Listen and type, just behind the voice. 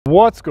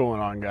What's going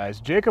on,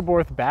 guys? Jacob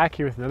Worth back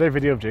here with another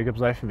video of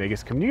Jacob's Life in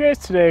Vegas. Coming to you guys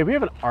today, we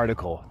have an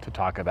article to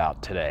talk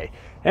about today,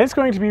 and it's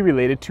going to be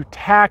related to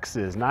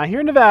taxes. Not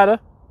here in Nevada,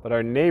 but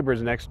our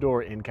neighbors next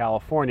door in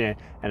California,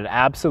 and it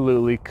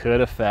absolutely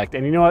could affect,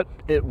 and you know what?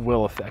 It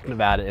will affect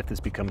Nevada if this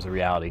becomes a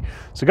reality.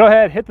 So go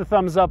ahead, hit the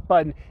thumbs up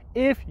button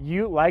if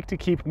you like to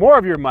keep more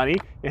of your money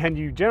and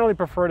you generally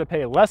prefer to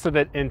pay less of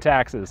it in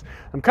taxes.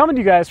 I'm coming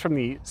to you guys from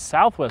the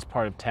southwest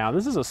part of town.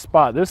 This is a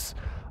spot, this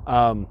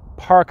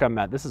park I'm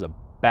at, this is a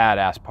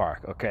badass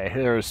park. Okay,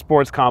 there's a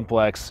sports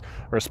complex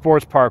or a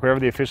sports park, whatever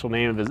the official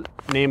name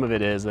of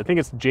it is. I think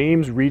it's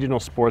James Regional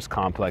Sports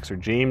Complex or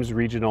James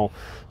Regional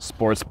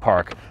Sports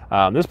Park.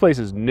 This place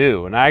is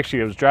new, and I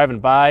was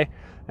driving by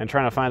and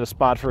trying to find a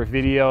spot for a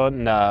video,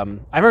 and I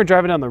remember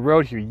driving down the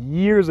road here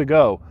years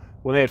ago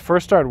when they had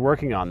first started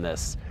working on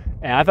this,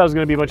 and I thought it was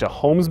going to be a bunch of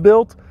homes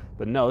built,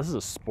 but no, this is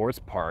a sports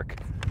park.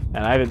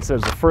 And I haven't said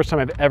it's the first time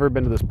I've ever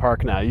been to this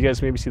park now. You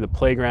guys maybe see the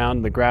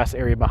playground, the grass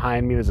area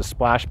behind me. There's a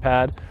splash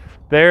pad.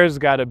 There's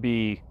got to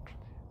be,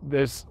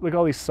 look at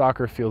all these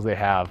soccer fields they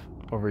have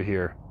over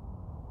here.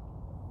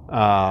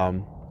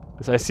 So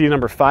I see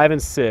number 5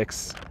 and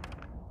 6.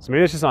 So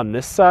maybe it's just on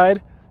this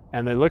side.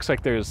 And it looks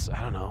like there's,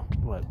 I don't know,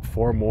 what,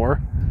 4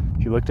 more?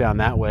 If you look down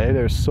that way,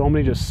 there's so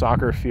many just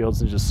soccer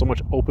fields and just so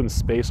much open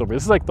space over here.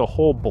 This is like the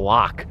whole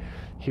block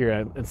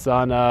here. It's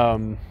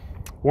on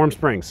Warm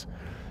Springs.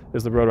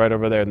 Is the road right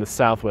over there in the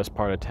southwest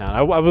part of town.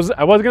 I was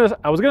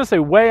gonna say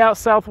way out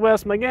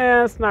southwest. I'm like,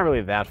 yeah, it's not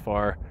really that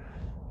far.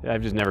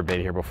 I've just never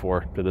been here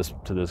before to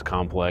this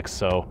complex,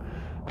 so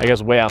I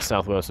guess way out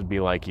southwest would be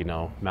like, you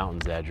know,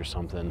 Mountain's Edge or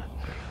something.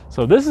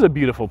 So this is a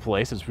beautiful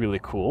place. It's really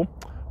cool.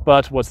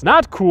 But what's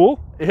not cool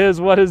is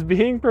what is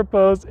being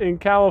proposed in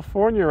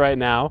California right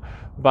now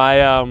by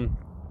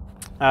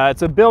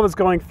it's a bill that's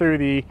going through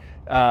the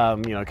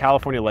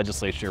California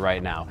legislature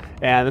right now.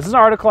 And this is an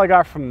article I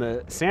got from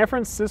the San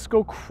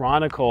Francisco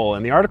Chronicle.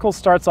 And the article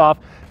starts off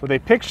with a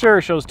picture.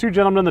 It shows 2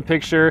 gentlemen in the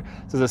picture.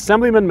 It says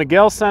Assemblyman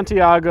Miguel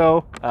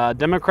Santiago,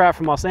 Democrat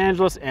from Los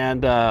Angeles,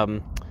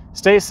 and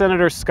State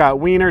Senator Scott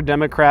Wiener,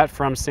 Democrat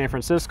from San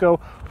Francisco,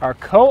 are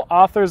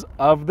co-authors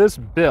of this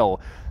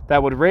bill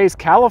that would raise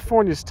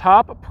California's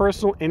top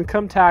personal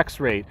income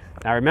tax rate.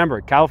 Now remember,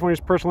 California's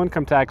personal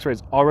income tax rate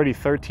is already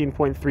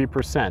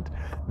 13.3%.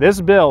 This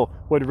bill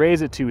would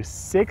raise it to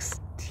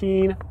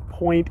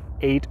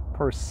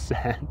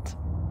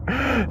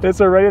 16.8%. It's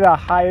already the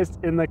highest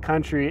in the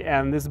country,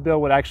 and this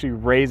bill would actually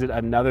raise it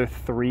another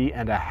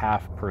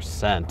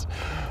 3.5%.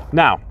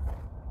 Now,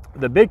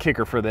 the big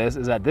kicker for this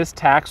is that this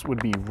tax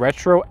would be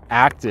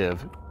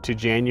retroactive to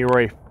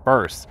January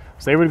 1st.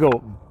 So they would go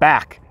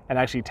back and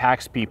actually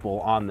tax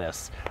people on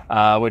this,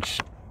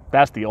 which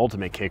that's the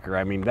ultimate kicker.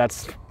 I mean,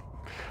 that's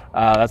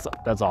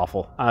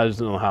awful. I just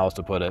don't know how else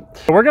to put it.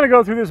 So we're gonna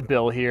go through this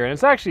bill here, and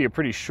it's actually a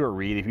pretty short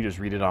read if you just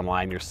read it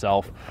online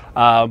yourself.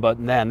 But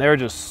man, there are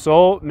just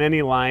so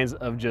many lines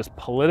of just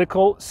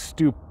political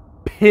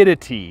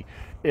stupidity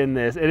in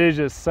this. It is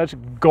just such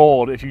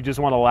gold if you just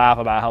want to laugh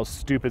about how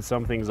stupid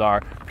some things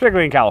are,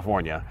 particularly in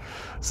California.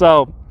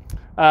 So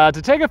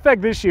to take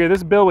effect this year,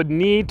 this bill would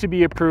need to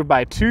be approved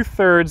by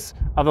 2/3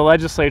 of the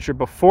legislature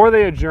before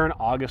they adjourn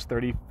August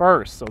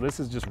 31st. So this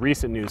is just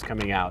recent news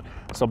coming out.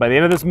 So by the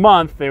end of this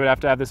month, they would have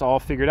to have this all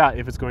figured out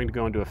if it's going to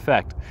go into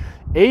effect.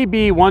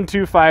 AB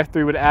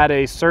 1253 would add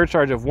a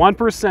surcharge of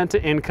 1%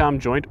 to income,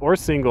 joint or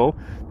single,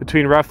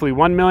 between roughly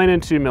 1 million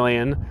and 2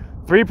 million,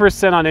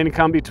 3% on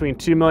income between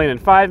 2 million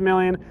and 5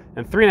 million,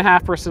 and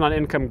 3.5% on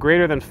income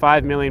greater than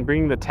 5 million,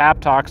 bringing the top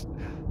tax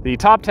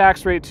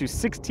rate to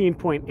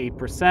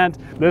 16.8%.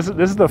 This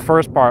is the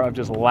first part of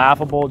just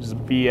laughable, just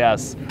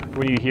BS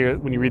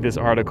when you read this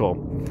article.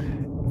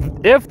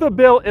 If the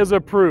bill is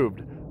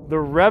approved, the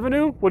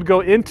revenue would go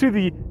into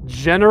the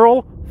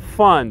general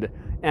fund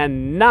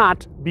and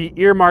not be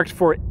earmarked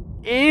for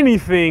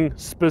anything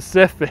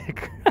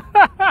specific.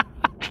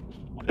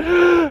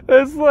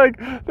 It's like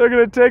they're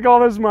gonna take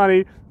all this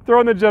money, throw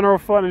in the general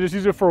fund, and just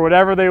use it for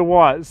whatever they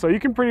want. So you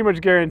can pretty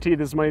much guarantee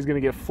this money is going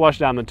to get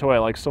flushed down the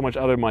toilet like so much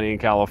other money in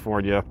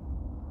California.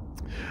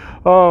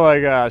 Oh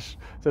my gosh.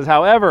 It says,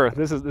 however,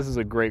 this is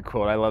a great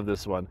quote. I love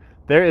this one.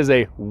 There is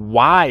a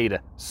wide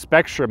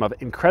spectrum of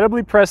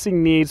incredibly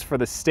pressing needs for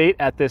the state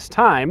at this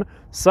time,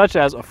 such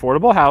as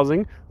affordable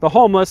housing, the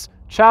homeless,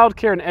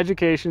 childcare, and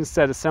education,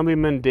 said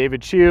Assemblyman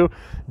David Chiu,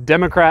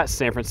 Democrat,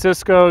 San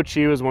Francisco.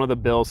 Chiu is one of the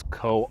bill's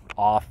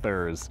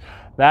co-authors.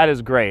 That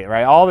is great,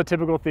 right? All the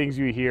typical things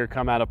you hear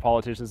come out of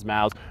politicians'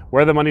 mouths,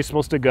 where the money's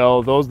supposed to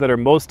go, those that are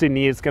most in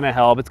need, it's gonna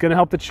help. It's gonna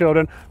help the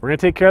children. We're gonna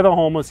take care of the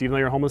homeless, even though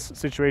your homeless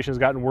situation has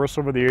gotten worse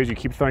over the years. You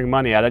keep throwing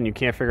money at it and you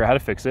can't figure out how to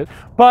fix it.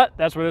 But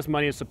that's where this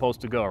money is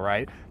supposed to go,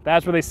 right?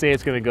 That's where they say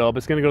it's gonna go, but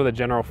it's gonna go to the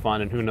general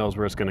fund, and who knows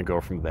where it's gonna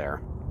go from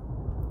there.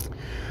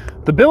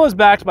 The bill is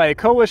backed by a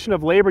coalition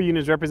of labor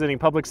unions representing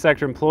public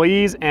sector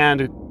employees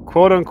and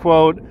quote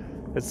unquote,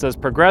 it says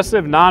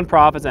progressive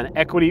nonprofits and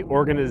equity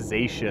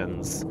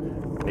organizations.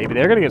 Maybe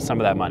they're going to get some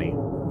of that money.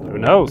 Who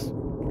knows?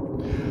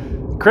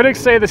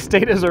 Critics say the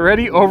state is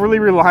already overly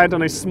reliant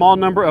on a small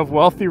number of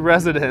wealthy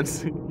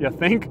residents, you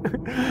think?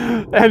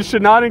 And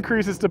should not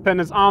increase its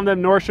dependence on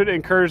them, nor should it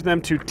encourage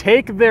them to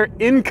take their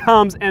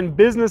incomes and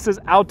businesses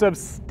out of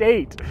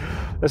state,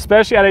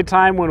 especially at a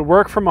time when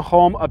work from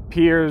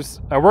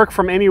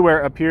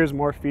anywhere appears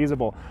more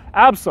feasible.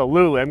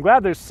 Absolutely. I'm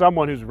glad there's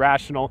someone who's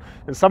rational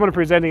and someone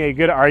presenting a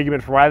good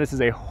argument for why this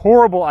is a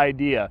horrible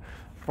idea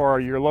for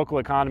your local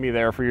economy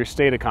there, for your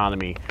state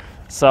economy.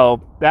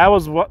 So that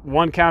was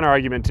one counter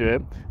argument to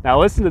it. Now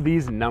listen to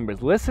these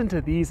numbers. Listen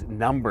to these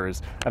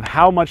numbers of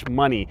how much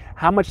money,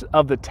 how much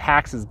of the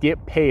taxes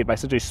get paid by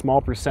such a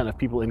small percent of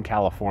people in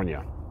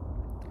California.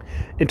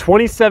 In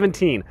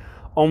 2017,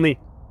 only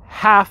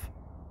half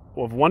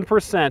of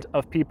 1%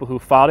 of people who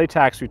filed a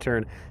tax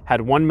return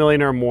had 1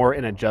 million or more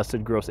in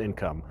adjusted gross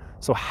income.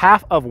 So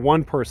half of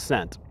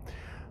 1%.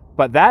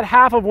 But that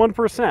half of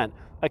 1%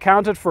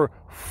 accounted for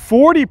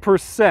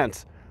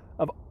 40%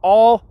 of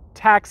all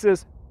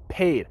taxes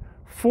paid.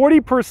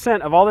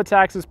 40% of all the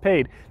taxes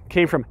paid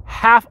came from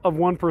half of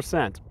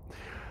 1%.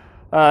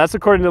 That's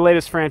according to the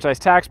latest franchise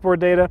tax board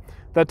data.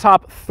 The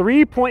top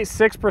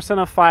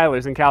 3.6% of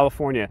filers in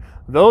California,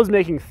 those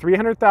making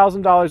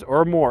 $300,000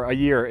 or more a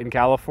year in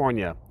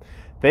California,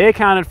 they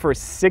accounted for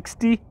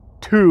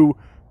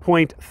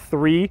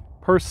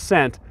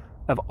 62.3%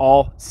 of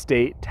all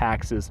state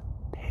taxes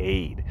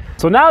paid.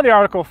 So now the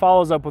article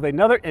follows up with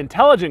another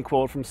intelligent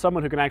quote from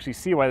someone who can actually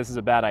see why this is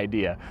a bad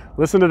idea.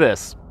 Listen to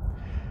this.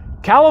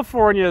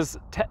 California's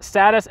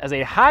status as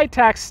a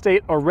high-tax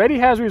state already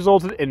has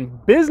resulted in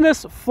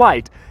business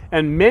flight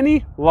and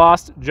many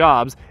lost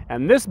jobs,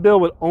 and this bill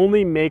would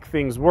only make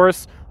things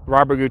worse,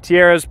 Robert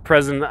Gutierrez,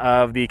 president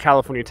of the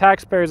California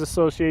Taxpayers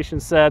Association,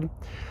 said.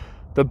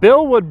 The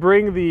bill would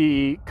bring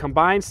the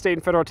combined state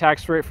and federal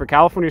tax rate for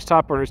California's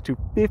top earners to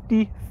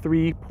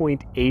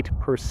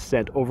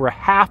 53.8%, over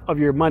half of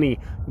your money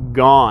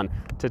gone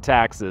to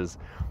taxes.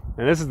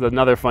 And this is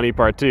another funny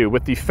part too.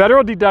 With the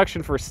federal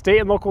deduction for state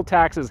and local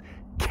taxes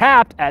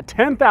capped at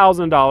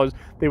 $10,000,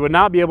 they would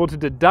not be able to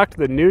deduct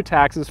the new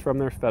taxes from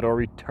their federal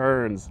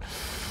returns.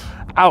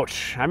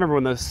 Ouch. I remember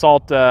when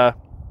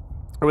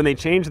when they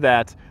changed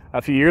that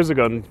a few years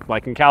ago,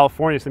 like in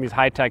California, some of these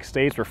high-tax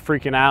states were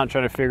freaking out and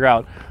trying to figure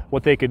out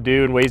what they could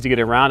do and ways to get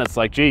around. It's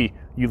like, gee,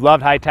 you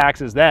loved high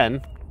taxes then,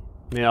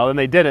 then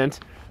they didn't,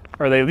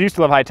 or they used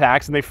to love high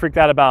tax and they freaked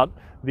out about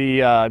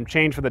the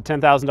change for the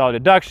 $10,000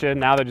 deduction.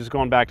 Now they're just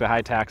going back to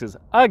high taxes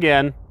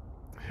again.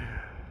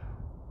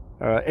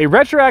 A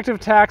retroactive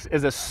tax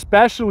is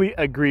especially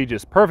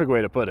egregious. Perfect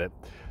way to put it.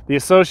 The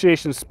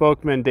association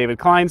spokesman David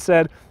Klein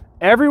said,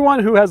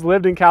 everyone who has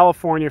lived in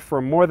California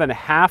for more than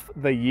half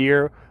the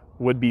year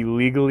would be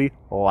legally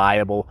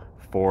liable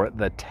for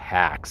the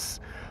tax.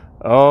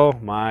 Oh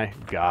my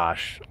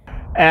gosh.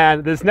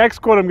 And this next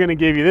quote I'm going to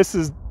give you, this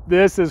is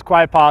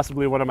quite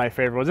possibly one of my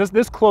favorite ones.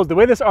 The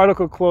way this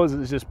article closes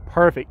is just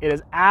perfect. It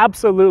is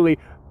absolutely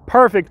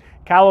perfect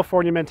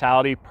California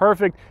mentality,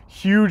 perfect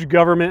huge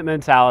government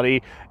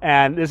mentality,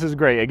 and this is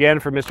great. Again,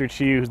 for Mr.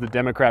 Chiu, who's the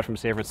Democrat from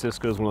San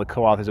Francisco, is one of the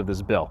co-authors of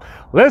this bill.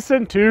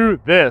 Listen to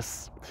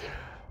this.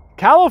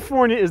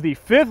 California is the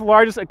 5th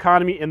largest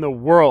economy in the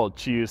world,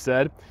 Chiu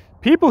said.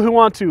 People who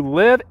want to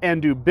live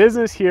and do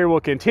business here will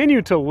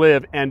continue to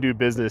live and do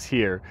business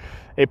here.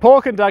 A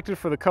poll conducted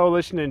for the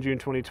coalition in June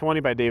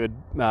 2020 by David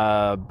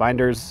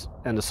Binders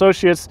and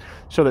Associates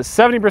showed that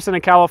 70%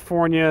 of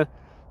California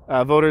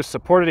voters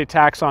supported a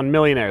tax on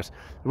millionaires.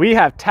 We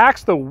have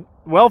taxed the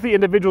wealthy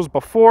individuals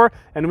before,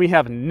 and we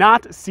have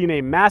not seen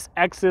a mass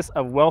exodus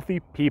of wealthy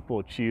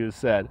people, Chiu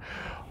said.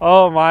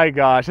 Oh my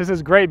gosh, this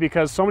is great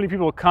because so many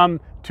people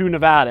come to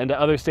Nevada and to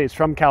other states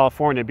from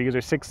California because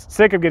they're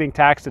sick of getting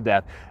taxed to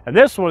death. And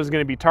this one is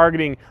going to be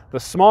targeting the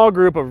small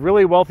group of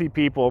really wealthy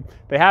people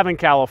they have in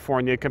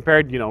California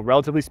compared,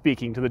 relatively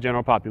speaking, to the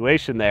general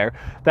population there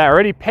that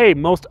already pay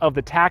most of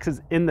the taxes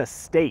in the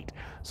state.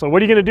 So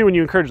what are you going to do when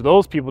you encourage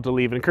those people to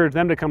leave and encourage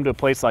them to come to a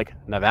place like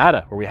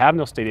Nevada, where we have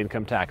no state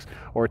income tax,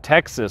 or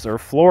Texas, or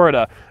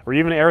Florida, or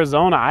even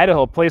Arizona,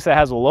 Idaho, a place that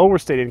has a lower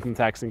state income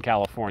tax than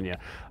California?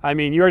 I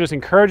mean, you are just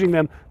encouraging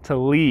them to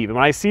leave. And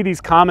when I see these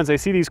comments, I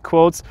see these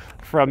quotes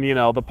from,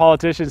 the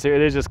politicians here,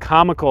 it is just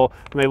comical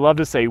when they love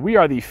to say, we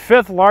are the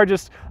 5th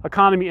largest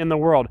economy in the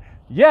world.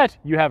 Yet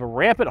you have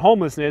rampant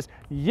homelessness,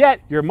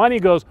 yet your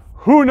money goes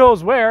who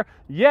knows where,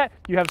 yet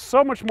you have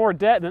so much more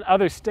debt than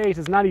other states.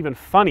 It's not even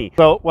funny.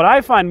 So what I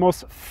find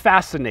most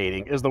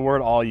fascinating is the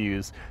word I'll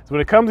use. So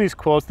when it comes to these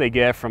quotes they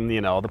get from,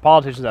 the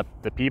politicians that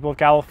the people of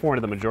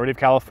California, the majority of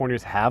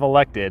Californians have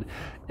elected,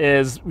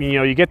 is,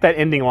 you get that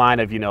ending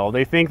line of,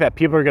 they think that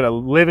people are going to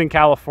live in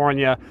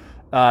California,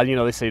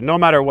 they say no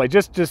matter what,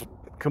 just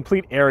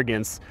complete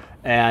arrogance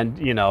and,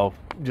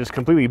 just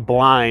completely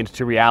blind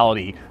to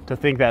reality to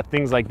think that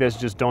things like this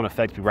just don't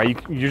affect you, right?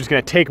 You're just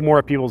going to take more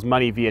of people's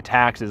money via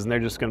taxes, and they're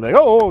just going to be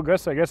like, I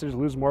guess I just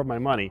lose more of my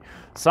money.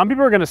 Some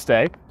people are going to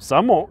stay.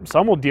 Some won't.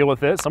 Some will deal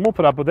with it. Some will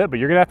put up with it, but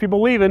you're going to have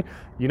people leaving.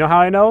 You know how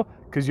I know?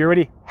 Because you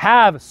already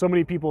have so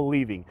many people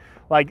leaving.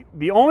 Like,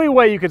 the only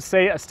way you could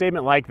say a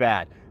statement like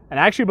that and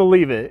actually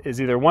believe it is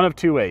either one of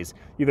two ways.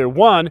 Either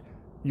one,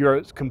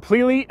 you're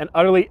completely and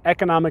utterly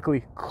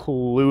economically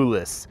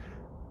clueless.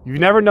 You've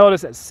never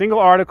noticed a single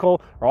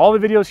article or all the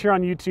videos here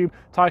on YouTube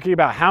talking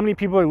about how many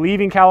people are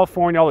leaving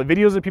California, all the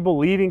videos of people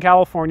leaving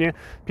California,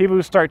 people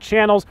who start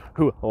channels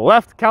who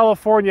left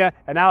California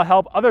and now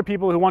help other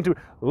people who want to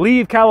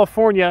leave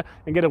California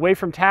and get away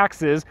from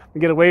taxes,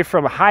 and get away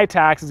from high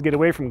taxes, get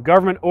away from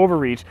government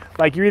overreach.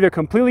 Like, you're either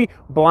completely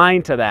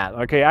blind to that,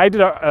 okay? I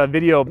did a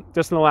video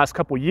just in the last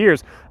couple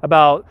years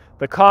about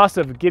the cost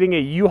of getting a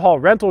U-Haul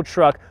rental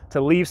truck to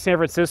leave San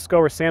Francisco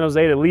or San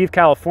Jose, to leave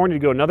California to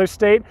go to another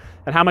state,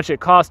 and how much it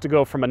costs to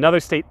go from another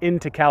state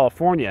into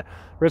California.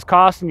 Where it's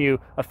costing you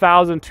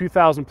 $1,000,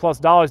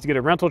 $2,000+ to get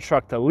a rental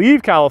truck to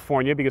leave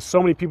California because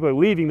so many people are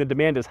leaving, the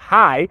demand is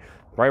high.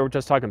 Right, we're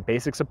just talking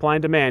basic supply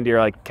and demand here.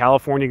 Like,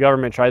 California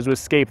government tries to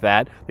escape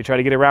that. They try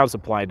to get around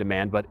supply and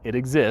demand, but it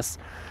exists.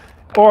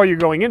 Or you're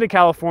going into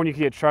California, you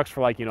can get trucks for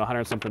like, you know,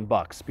 100-something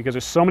bucks, because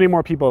there's so many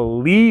more people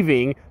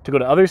leaving to go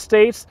to other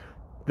states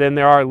than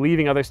there are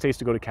leaving other states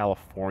to go to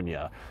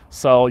California.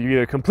 So you're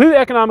either completely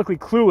economically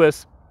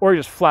clueless or you're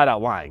just flat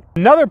out lying.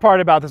 Another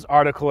part about this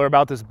article or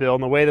about this bill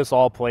and the way this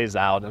all plays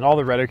out and all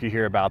the rhetoric you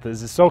hear about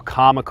this is so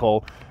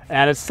comical,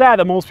 and it's sad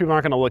that most people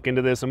aren't going to look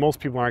into this, and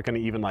most people aren't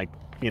going to even, like,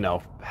 you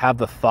know, have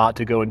the thought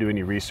to go and do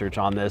any research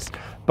on this.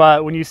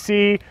 But when you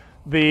see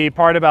the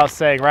part about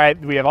saying, right,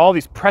 we have all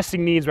these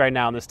pressing needs right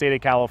now in the state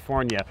of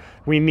California.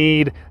 We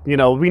need, you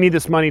know, we need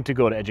this money to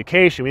go to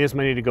education. We need this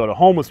money to go to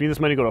homeless. We need this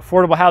money to go to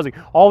affordable housing.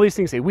 All these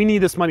things say, we need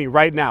this money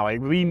right now.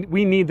 Like, we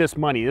need this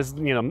money. This,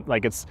 you know,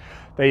 like, it's,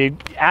 they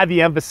add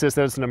the emphasis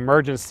that it's an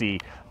emergency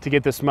to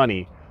get this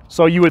money.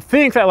 So you would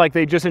think that, like,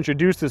 they just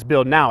introduced this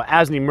bill now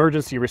as an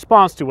emergency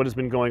response to what has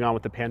been going on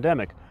with the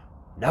pandemic.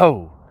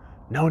 No.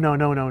 No, no,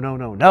 no, no, no,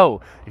 no,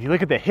 no. If you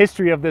look at the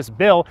history of this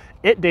bill,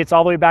 it dates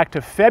all the way back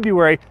to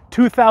February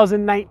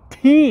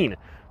 2019.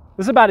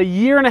 This is about a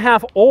year and a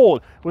half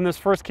old when this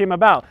first came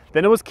about.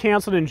 Then it was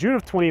canceled in June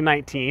of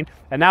 2019,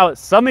 and now it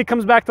suddenly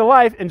comes back to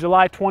life in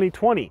July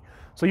 2020.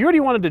 So you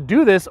already wanted to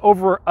do this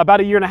over about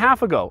a year and a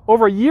half ago.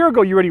 Over a year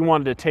ago, you already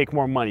wanted to take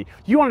more money.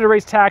 You wanted to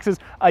raise taxes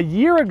a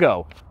year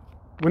ago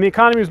when the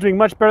economy was doing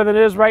much better than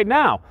it is right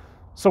now.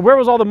 So where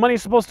was all the money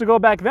supposed to go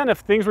back then? If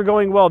things were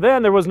going well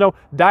then, there was no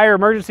dire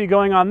emergency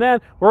going on then,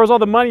 where was all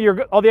the money,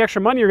 all the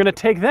extra money you're going to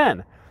take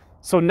then?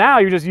 So now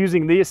you're just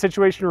using the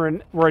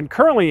situation we're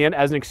currently in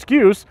as an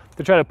excuse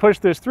to try to push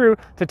this through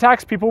to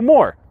tax people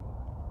more.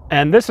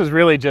 And this is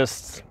really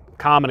just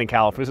common in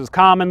California. This is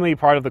commonly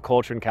part of the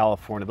culture in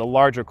California, the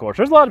larger culture.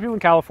 There's a lot of people in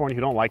California who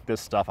don't like this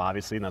stuff,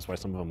 obviously, and that's why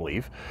some of them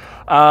leave.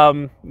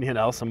 You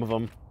know, some of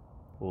them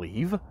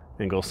leave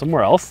and go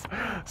somewhere else.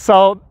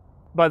 So,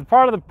 but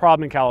part of the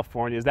problem in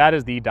California is that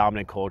is the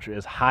dominant culture,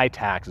 is high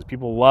taxes.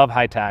 People love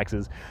high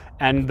taxes,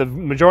 and the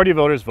majority of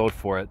voters vote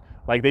for it.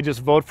 Like, they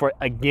just vote for it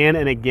again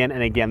and again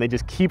and again. They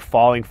just keep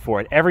falling for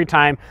it. Every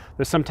time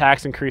there's some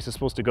tax increase that's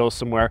supposed to go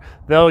somewhere,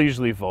 they'll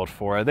usually vote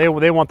for it. They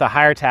want the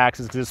higher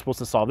taxes because it's supposed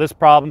to solve this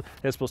problem.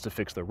 It's supposed to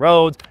fix the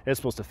roads. It's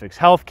supposed to fix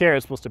healthcare.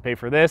 It's supposed to pay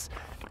for this.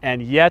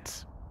 And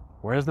yet,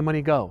 where does the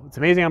money go? It's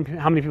amazing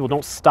how many people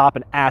don't stop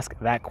and ask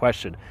that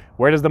question.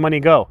 Where does the money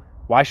go?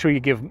 Why should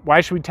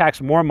we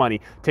tax more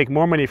money, take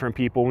more money from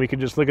people when we could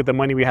just look at the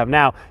money we have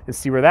now and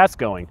see where that's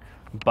going?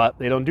 But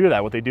they don't do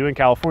that. What they do in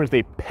California is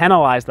they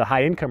penalize the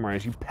high income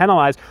earners. You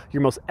penalize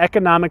your most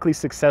economically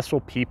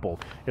successful people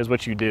is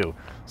what you do.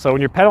 So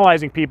when you're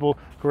penalizing people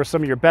who are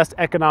some of your best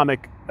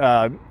economic,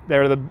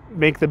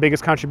 make the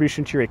biggest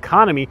contribution to your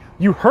economy,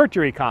 you hurt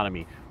your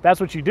economy. That's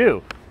what you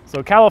do.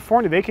 So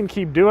California, they can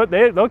keep doing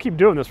it. They'll keep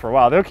doing this for a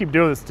while. They'll keep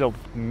doing this until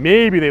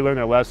maybe they learn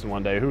their lesson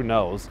one day. Who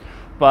knows?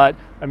 But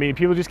I mean,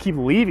 people just keep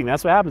leaving.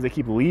 That's what happens. They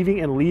keep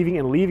leaving and leaving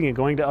and leaving and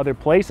going to other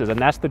places. And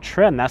that's the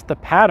trend. That's the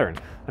pattern.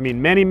 I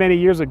mean, many, many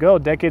years ago,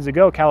 decades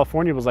ago,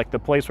 California was like the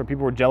place where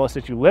people were jealous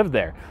that you lived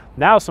there.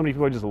 Now, so many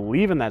people are just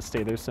leaving that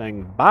state. They're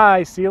saying,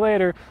 bye, see you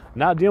later. I'm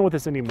not dealing with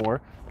this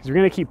anymore. Because you're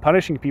going to keep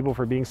punishing people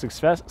for being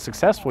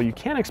successful. You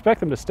can't expect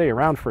them to stay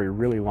around for a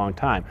really long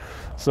time.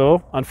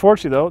 So,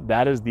 unfortunately, though,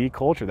 that is the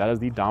culture. That is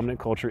the dominant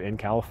culture in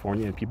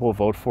California. And people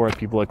vote for it.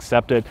 People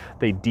accept it.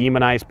 They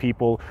demonize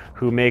people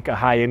who make a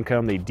high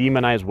income. They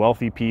demonize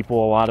wealthy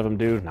people. A lot of them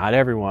do. Not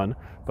everyone.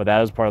 But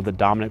that is part of the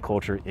dominant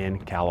culture in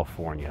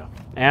California.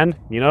 And,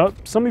 you know,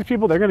 some of these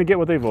people, they're going to get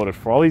what they voted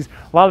for. A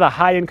lot of the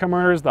high income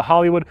earners, the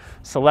Hollywood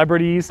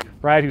celebrities,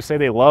 right, who say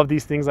they love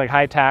these things like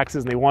high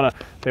taxes and they want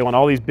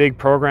all these big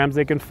programs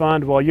they can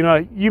fund. Well, you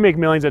know, you make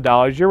millions of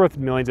dollars, you're worth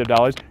millions of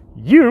dollars.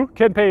 You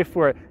can pay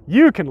for it.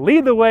 You can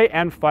lead the way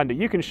and fund it.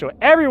 You can show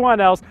everyone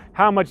else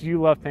how much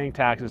you love paying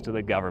taxes to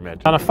the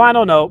government. On a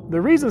final note, the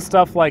reason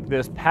stuff like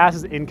this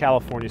passes in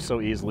California so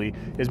easily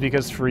is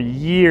because for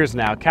years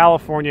now,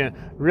 California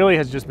really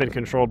has just been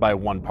controlled by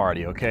one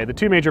party, okay? The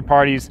two major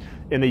parties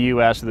in the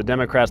US are the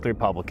Democrats and the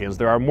Republicans.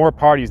 There are more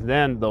parties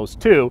than those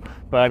two,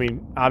 but I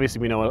mean, obviously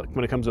we know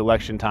when it comes to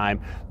election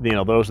time, you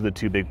know, those are the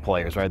two big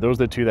players, right? Those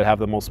are the two that have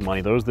the most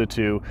money. Those are the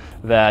two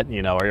that,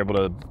 you know, are able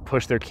to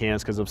push their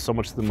cans because of so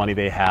much of the money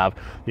they have.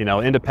 You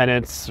know,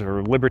 independents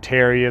or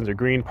libertarians or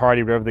Green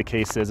Party, whatever the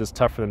case is, it's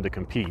tough for them to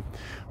compete.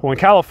 Well, in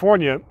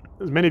California,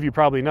 as many of you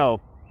probably know,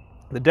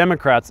 the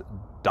Democrats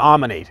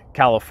dominate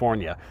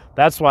California.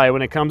 That's why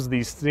when it comes to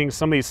these things,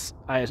 some of these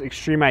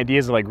extreme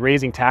ideas of like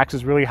raising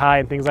taxes really high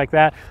and things like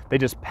that, they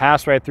just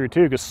pass right through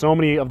too, because so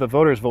many of the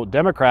voters vote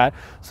Democrat.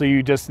 So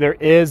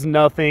there's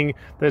nothing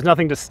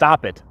to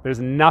stop it. There's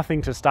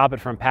nothing to stop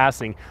it from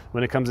passing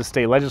when it comes to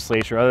state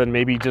legislature, other than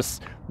maybe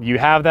just you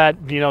have that,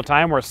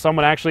 time where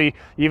someone actually,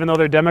 even though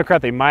they're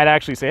Democrat, they might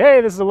actually say,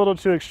 hey, this is a little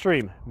too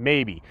extreme,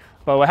 maybe.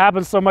 But what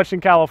happens so much in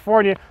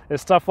California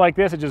is stuff like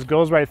this, it just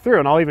goes right through.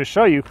 And I'll even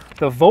show you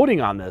the voting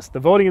on this, the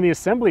voting in the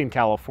assembly in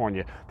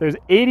California. There's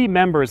 80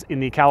 members in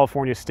the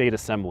California State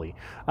Assembly.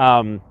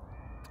 Of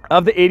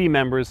the 80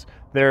 members,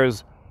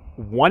 there's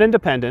 1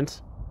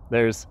 independent,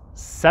 there's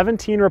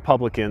 17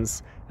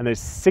 Republicans, and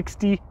there's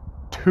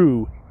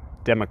 62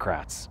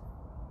 Democrats.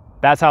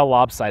 That's how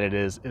lopsided it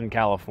is in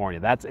California.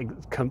 That's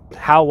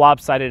how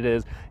lopsided it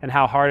is and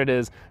how hard it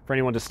is for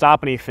anyone to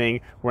stop anything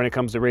when it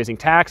comes to raising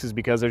taxes,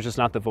 because there's just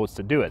not the votes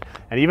to do it.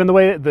 And even the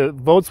way the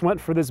votes went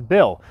for this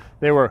bill,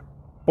 there were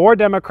 4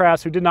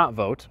 Democrats who did not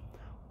vote.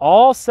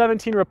 All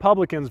 17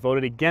 Republicans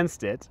voted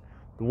against it.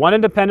 1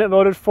 independent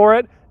voted for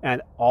it,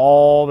 and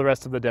all the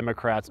rest of the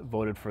Democrats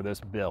voted for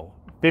this bill.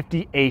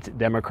 58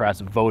 Democrats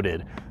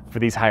voted for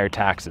these higher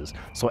taxes.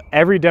 So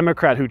every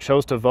Democrat who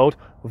chose to vote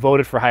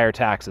voted for higher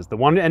taxes. The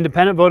 1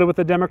 independent voted with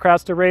the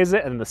Democrats to raise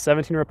it, and the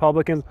 17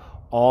 Republicans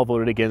all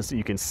voted against it.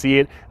 You can see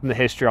it in the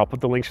history. I'll put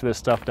the links for this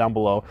stuff down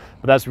below.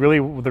 But that's really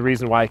the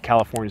reason why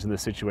California's in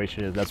this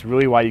situation is. That's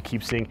really why you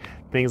keep seeing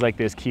things like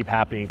this keep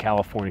happening in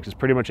California, because it's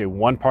pretty much a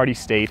one-party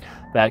state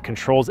that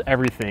controls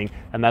everything,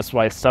 and that's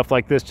why stuff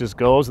like this just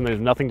goes and there's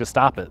nothing to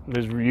stop it.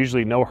 There's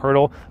usually no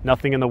hurdle,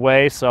 nothing in the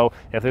way. So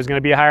if there's going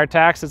to be a higher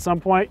tax at some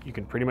point, you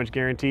can pretty much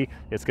guarantee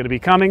it's going to be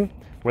coming.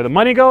 Where the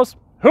money goes,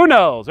 who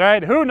knows,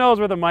 right? Who knows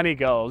where the money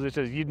goes? It's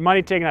just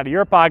money taken out of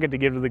your pocket to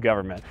give to the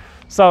government.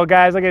 So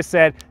guys, like I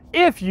said,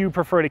 if you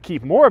prefer to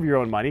keep more of your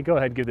own money, go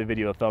ahead and give the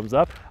video a thumbs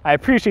up. I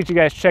appreciate you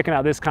guys checking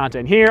out this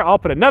content here. I'll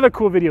put another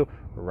cool video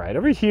right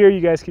over here you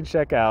guys can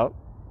check out.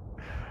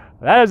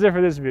 That is it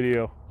for this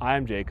video.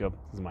 I'm Jacob.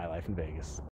 This is My Life in Vegas.